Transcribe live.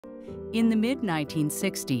In the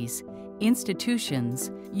mid-1960s,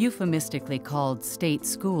 institutions, euphemistically called state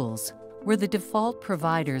schools, were the default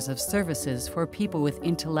providers of services for people with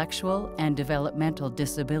intellectual and developmental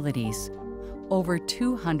disabilities. Over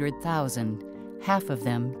 200,000, half of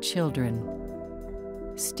them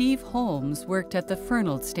children. Steve Holmes worked at the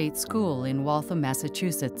Fernald State School in Waltham,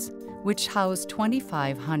 Massachusetts, which housed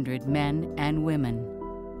 2,500 men and women.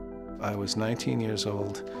 I was 19 years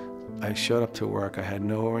old. I showed up to work. I had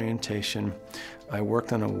no orientation. I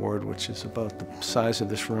worked on a ward which is about the size of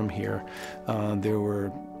this room here. There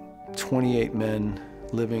were 28 men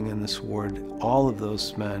living in this ward. All of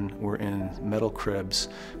those men were in metal cribs.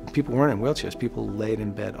 People weren't in wheelchairs. People laid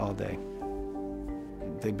in bed all day.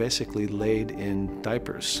 They basically laid in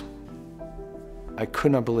diapers. I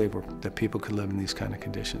could not believe that people could live in these kind of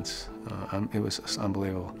conditions. It was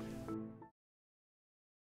unbelievable.